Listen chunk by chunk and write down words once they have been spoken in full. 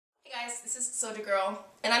guys, this is Soldier Girl,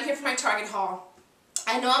 and I'm here for my Target haul.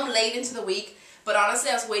 I know I'm late into the week, but honestly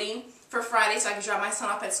I was waiting for Friday so I could drop my son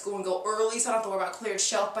off at school and go early so I don't have to worry about cleared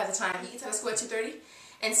shelf by the time he gets out of school at 2:30.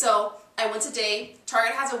 And so I went today.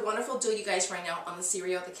 Target has a wonderful deal, you guys, right now on the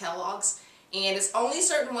cereal, the Kellogg's, and it's only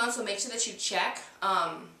certain ones, so make sure that you check.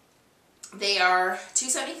 They are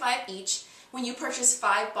 $2.75 each. When you purchase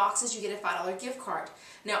 5 boxes, you get a $5 gift card.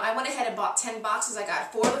 Now, I went ahead and bought 10 boxes. I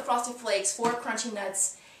got 4 of the Frosted Flakes, 4 Crunchy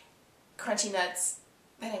Nuts.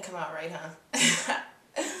 That didn't come out right, huh?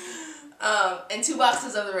 And 2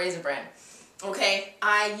 boxes of the Raisin Bran. Okay,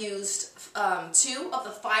 I used 2 of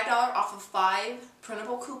the $5 off of 5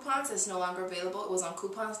 printable coupons. It's no longer available. It was on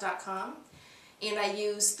coupons.com. And I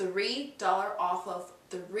used $3 off of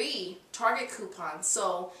 3 Target coupons.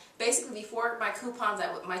 So basically, before my coupons,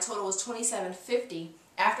 my total was $27.50.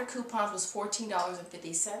 After coupons was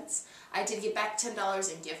 $14.50. I did get back $10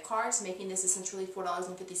 in gift cards, making this essentially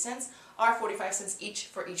 $4.50 or 45 cents each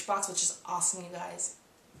for each box, which is awesome, you guys.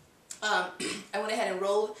 I went ahead and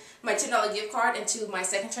rolled my $10 gift card into my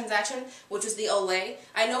second transaction, which was the Olay.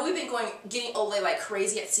 I know we've been getting Olay like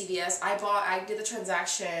crazy at CVS. I did the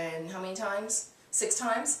transaction how many times? 6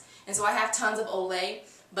 times. And so I have tons of Olay.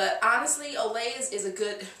 But honestly, Olay is a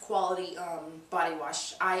good quality body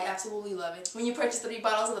wash. I absolutely love it. When you purchase 3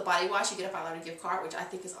 bottles of the body wash, you get a $5 gift card, which I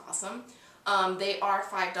think is awesome. They are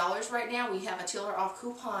 $5 right now. We have a $2 off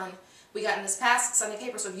coupon we got in this past Sunday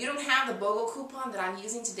paper. So if you don't have the BOGO coupon that I'm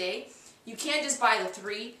using today, you can't just buy the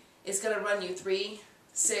 3. It's going to run you $3,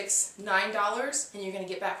 $6, $9, and you're going to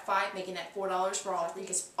get back 5, making that $4 for all. I think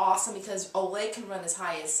it's awesome because Olay can run as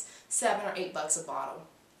high as $7 or $8 a bottle.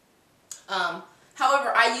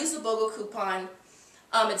 However, I use the BOGO coupon.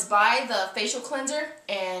 It's buy the facial cleanser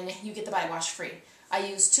and you get the body wash free. I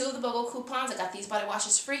used 2 of the BOGO coupons. I got these body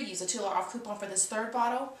washes free. Used a $2 off coupon for this 3rd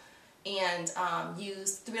bottle. And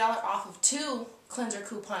used $3 off of 2 cleanser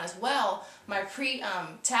coupon as well. My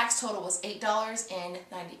pre-tax total was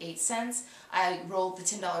 $8.98. I rolled the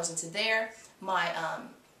 $10 into there. My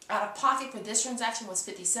out-of-pocket for this transaction was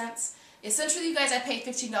 50 cents. Essentially, you guys, I paid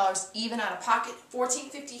 $15 even out of pocket.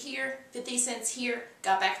 $14.50 here, 50 cents here,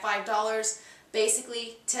 got back $5.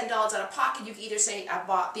 Basically, $10 out of pocket. You can either say, I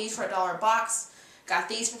bought these for $1 a box, got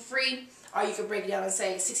these for free, or you could break it down and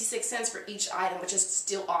say 66 cents for each item, which is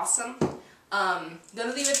still awesome. Gonna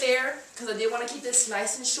leave it there, because I did want to keep this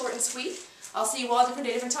nice and short and sweet. I'll see you all different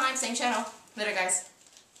day, different time, same channel. Later, guys.